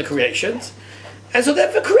all the other creations. And so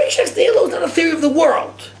therefore, creation ex nihilo is not a theory of the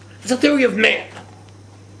world. It's a theory of man.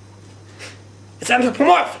 It's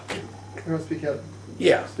anthropomorphic. Can I speak out?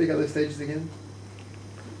 Yeah. Speak out those stages again.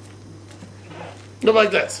 Look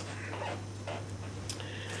like this.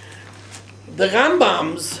 The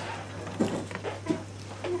Rambam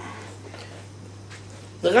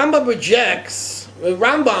rejects. The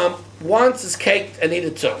Rambam wants his cake and eat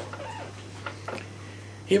it too.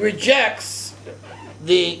 He rejects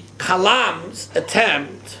the Kalam's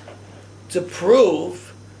attempt to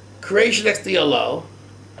prove creation ex nihilo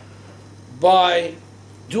by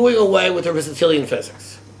doing away with Aristotelian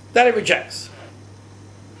physics. That he rejects.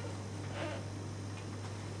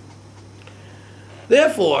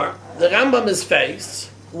 Therefore, the Rambam is faced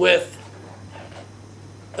with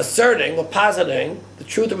asserting or positing the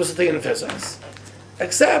truth of Aristotelian physics,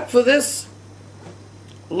 except for this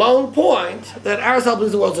lone point that Aristotle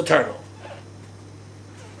believes the world's eternal.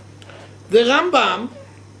 The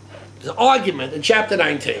Rambam's argument in chapter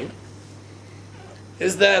 19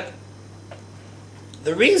 is that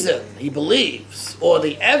the reason he believes, or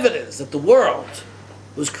the evidence that the world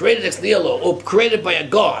was created ex nihilo, or created by a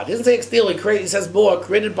god, he doesn't say ex nihilo, he says more,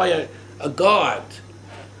 created by a god,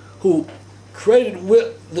 who created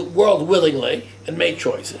the world willingly and made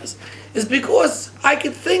choices, is because I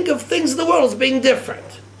could think of things in the world as being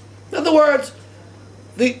different. In other words,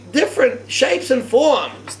 the different shapes and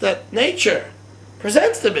forms that nature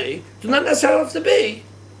presents to me do not necessarily have to be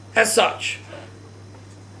as such.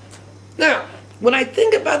 Now, when I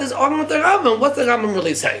think about this argument with the Rambam, what's the Rambam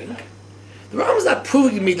really saying? The Rambam is not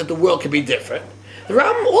proving to me that the world can be different. All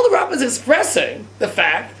the Rambam is expressing the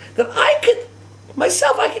fact that I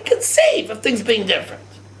could conceive of things being different.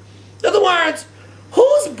 In other words,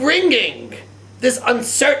 who's bringing this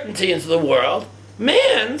uncertainty into the world?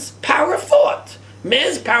 Man's power of thought.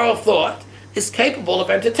 Man's power of thought is capable of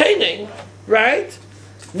entertaining, right,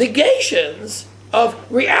 negations of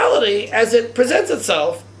reality as it presents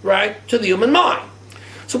itself, right, to the human mind.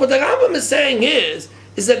 So what the Rambam is saying is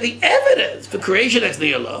that the evidence for creation ex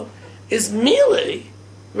nihilo is merely,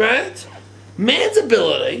 right, man's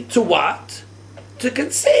ability to what? To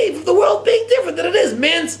conceive of the world being different than it is.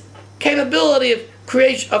 Man's capability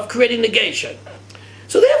of creating negation.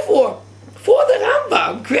 So therefore, for the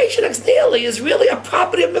Rambam, creation ex nihilo is really a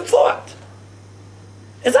property of the thought.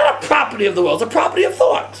 It's not a property of the world, it's a property of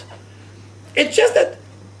thought. It's just that,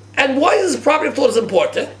 and why is this property of thought is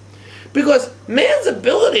important? Because man's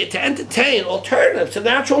ability to entertain alternatives to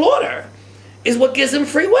natural order is what gives him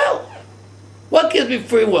free will. What gives me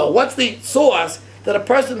free will? What's the source that a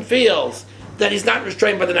person feels that he's not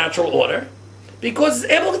restrained by the natural order? Because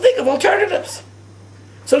he's able to think of alternatives.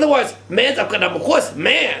 So in other words, of course,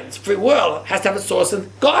 man's free will has to have a source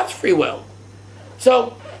in God's free will.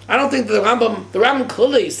 So I don't think the Rambam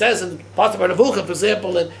clearly says in parts of our Nevuchah, for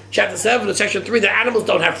example, in chapter 7 or section 3, that animals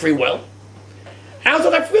don't have free will. Animals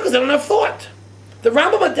don't have free will because they don't have thought. The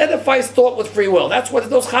Rambam identifies thought with free will. That's what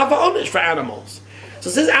those chava onish for animals.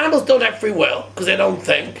 So since animals don't have free will because they don't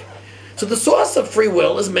think, so the source of free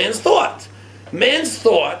will is man's thought. Man's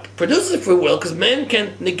thought produces free will because man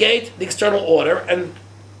can negate the external order and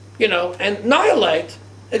annihilate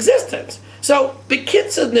existence. So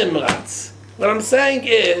Bekitza Nimratz, what I'm saying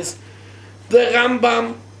is the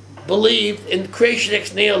Rambam believed in creation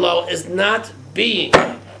ex nihilo as not being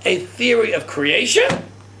a theory of creation,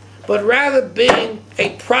 but rather being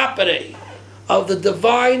a property of the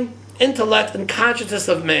divine intellect and consciousness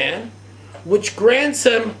of man, which grants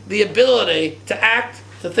him the ability to act,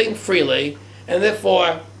 to think freely, and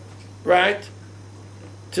therefore, right,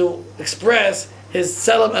 to express his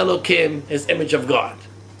Tselem Elokim, his image of God.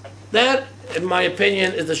 That, in my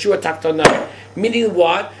opinion, is the Shura Taktona. Meaning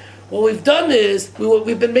what? What we've done is,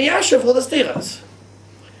 we've been meyashav for the stiras.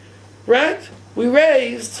 Right? We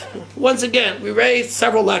raised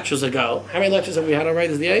several lectures ago. How many lectures have we had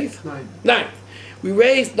already? This is the 8th? 9th. We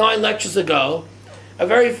raised 9 lectures ago a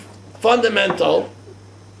very fundamental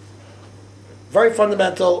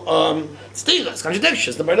stiras,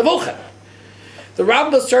 contradictions, the Nevuchah. The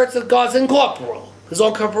Rambam asserts that God's incorporeal. His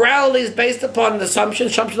own corporality is based upon an assumption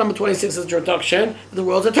number 26 is the introduction, that the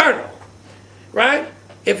world's eternal. Right?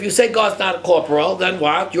 If you say God's not corporeal, then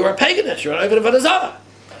what? You're a paganist. You're an Ovid of Anazara.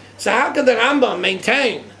 So how can the Rambam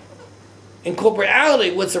maintain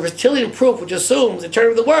incorporeality with the reptilian proof which assumes the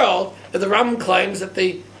eternity of the world if the Rambam claims that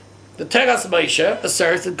the Teras Moshe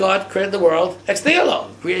asserts that God created the world ex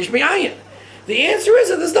nihilo, creation b'ayin? The answer is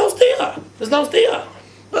that there's no stira. There's no stira.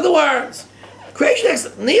 In other words, creation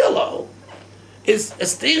ex nihilo is a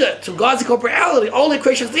stira to God's incorporeality. Only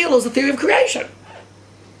creation ex nihilo is the theory of creation.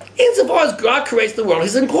 Insofar as God creates the world,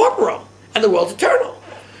 He's incorporeal, and the world's eternal.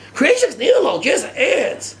 Creation ex nihilo just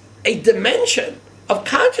adds a dimension of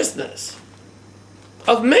consciousness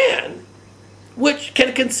of man, which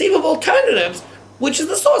can conceive of alternatives, which is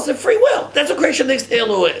the source of free will. That's what creation ex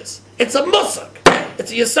nihilo is. It's a musuk.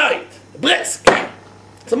 It's a yesayit, a brisk.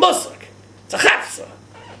 It's a musuk. It's a chafsa.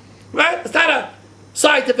 Right? It's not a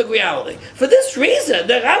scientific reality. For this reason,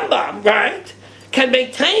 the Rambam, right, can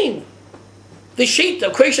maintain the sheet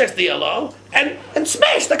of creation ex nihilo and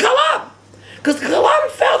smash the kalam. Because the kalam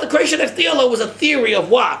felt the creation ex nihilo was a theory of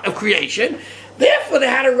what? Of creation. Therefore, they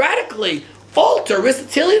had to radically alter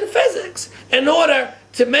Aristotelian physics in order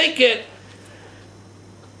to make it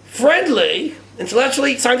friendly,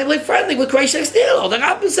 intellectually, scientifically friendly with creation ex nihilo. The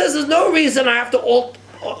Rambam says there's no reason I have to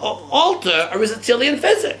alter Aristotelian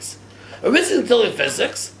physics. Aristotelian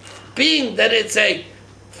physics, being that it's a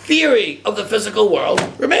theory of the physical world,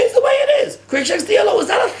 remains the way it is. Creation ex nihilo is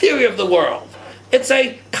not a theory of the world. It's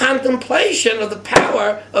a contemplation of the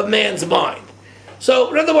power of man's mind.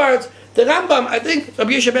 So, in other words, the Rambam, I think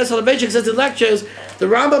Rabbi Yisrael Ben Soloveitchik says in lectures, the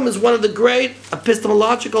Rambam is one of the great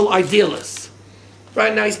epistemological idealists.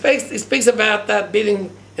 Right now, he speaks about that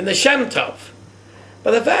being in the Shem Tov.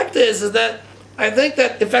 But the fact is that I think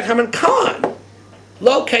that, in fact, Haman Khan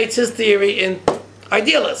locates his theory in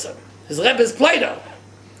idealism. His Rebbe is Plato.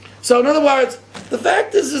 So in other words, the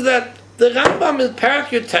fact is that the Rambam in Parak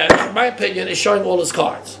Yutet, in my opinion, is showing all his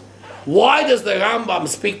cards. Why does the Rambam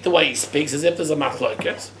speak the way he speaks, as if there's a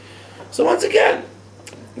machlokes? So once again,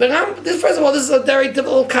 first of all, this is a very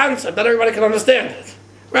difficult concept, not everybody can understand it.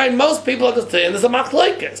 Right? Most people understand there's a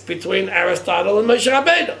machlokes between Aristotle and Moshe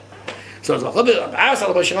Rabbeinu. So it's a machlokes of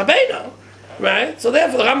Aristotle and Moshe Rabbeinu. Right? So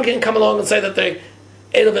therefore the Rambam can come along and say that they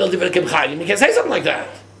you can't say something like that.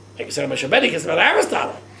 Like you said Moshe Rabbeinu, you can say about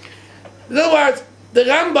Aristotle. In other words, the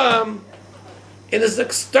Rambam, in his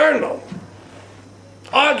external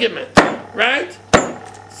argument, right?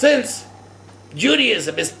 Since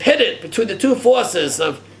Judaism is pitted between the two forces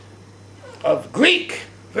of Greek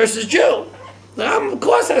versus Jew, the Rambam, of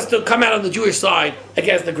course, has to come out on the Jewish side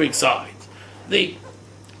against the Greek side. The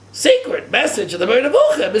secret message of the Moreh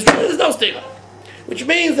Nevuchim is there's no stigma. Which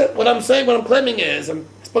means that what I'm saying, what I'm claiming is, and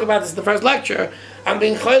I spoke about this in the first lecture, I'm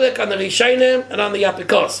being chaylik on the Rishonim and on the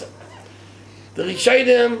Apikosim. The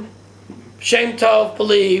Rishonim, Shem Tov,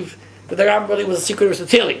 believe that the Rambam really was a secret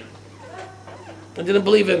Aristotelian and didn't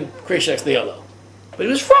believe in creation ex nihilo. But he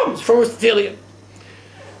was from Aristotelian.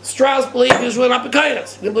 Strauss believed he was really an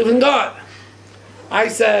Apikonis. He didn't believe in God. I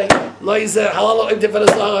say, halal of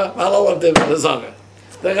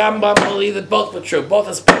the Rambam believed that both were true. Both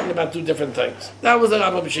are speaking about two different things. That was the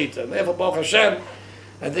Rambam Shita. Therefore, Baruch Hashem,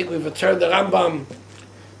 I think we've returned the Rambam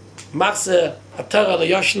Matzeh Atara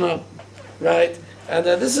Leyoshna, right? And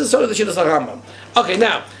this is sort of the Shittas of Rambam. Okay,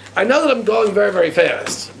 now, I know that I'm going very, very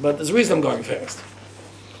fast, but there's a reason I'm going fast.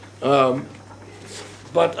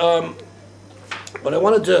 What I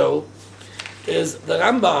want to do is the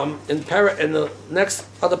Rambam in the next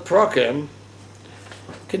other program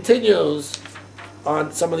continues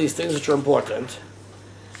on some of these things which are important.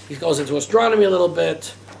 He goes into astronomy a little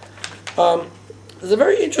bit. There's a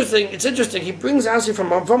very interesting. It's interesting. He brings actually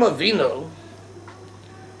from Avinu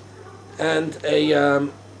and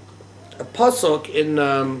a pasuk in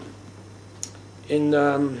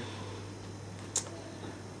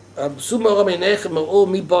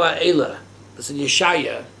it's in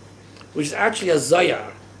Yeshaya, which is actually a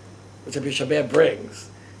Zayar, which Rabbi Shabbat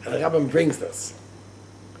brings, and the Rambam brings this.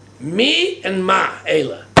 Mi and Ma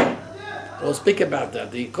Ela. We'll speak about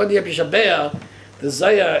that. The according to Rabbi Shabbat, the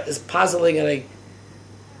Zayar is puzzling in a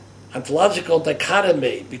ontological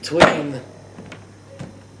dichotomy between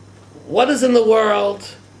what is in the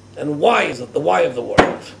world and why is it the why of the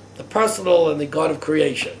world, the personal and the God of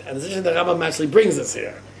creation. And it's interesting the Rambam actually brings this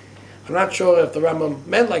here. I'm not sure if the Rambam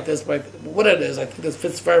meant like this, but what it is, I think this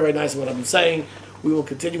fits very, very nicely what I'm saying. We will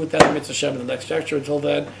continue with that in Mitzvah Shem in the next lecture. Until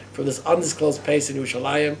then, from this undisclosed place in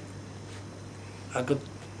Yerushalayim, have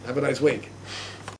a nice week.